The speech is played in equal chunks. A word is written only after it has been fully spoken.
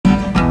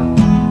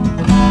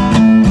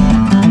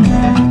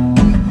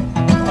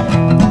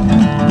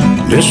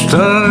This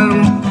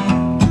time,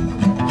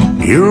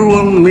 you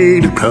want me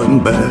to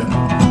come back.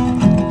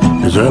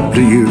 It's up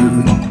to you.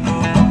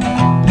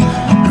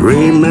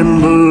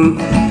 Remember,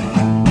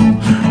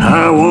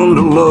 I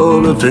wonder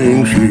all the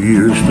things you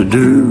used to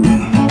do.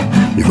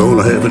 You're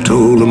gonna have a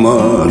toll of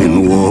money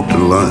and walk the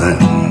line.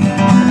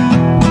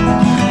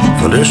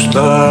 For this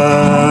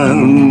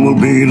time will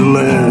be the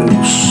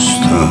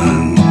last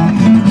time.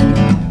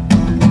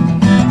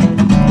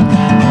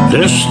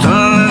 This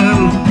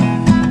time,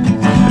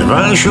 if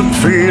I should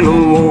feel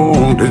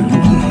unwanted,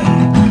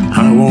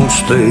 I won't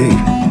stay.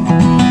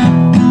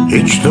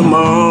 Each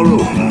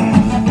tomorrow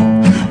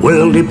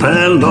will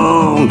depend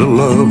on the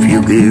love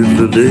you give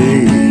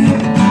today.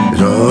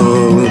 It's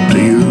all up to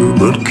you,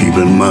 but keep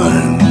in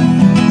mind,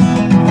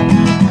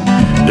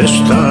 this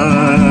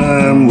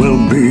time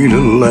will be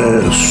the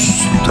last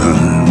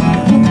time.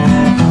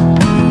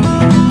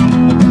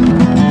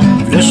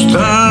 This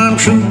time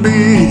should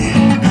be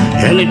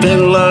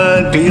anything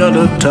like the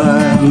other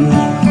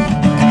time.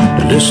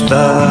 This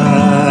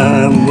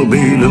time will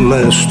be the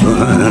last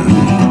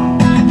time.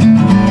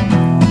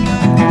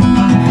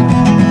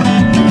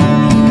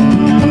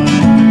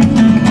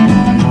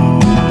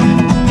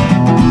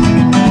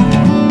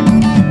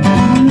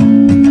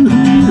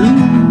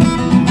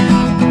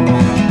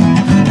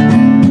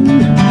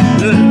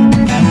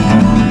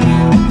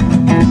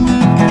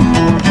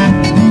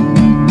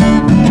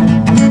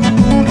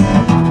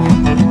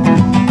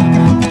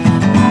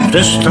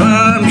 This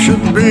time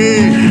should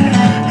be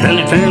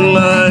anything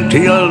like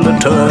the other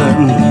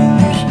times.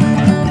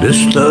 This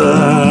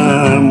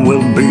time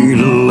will be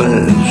the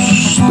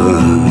last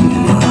time.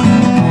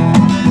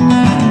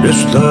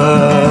 This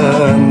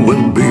time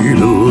will be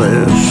the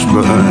last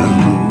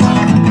time.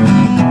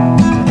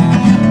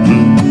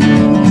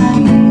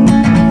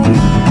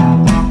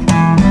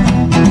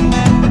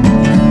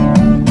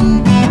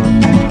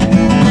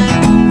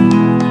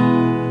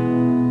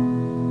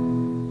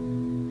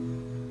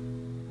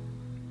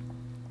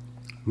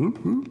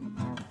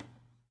 Mm-hmm.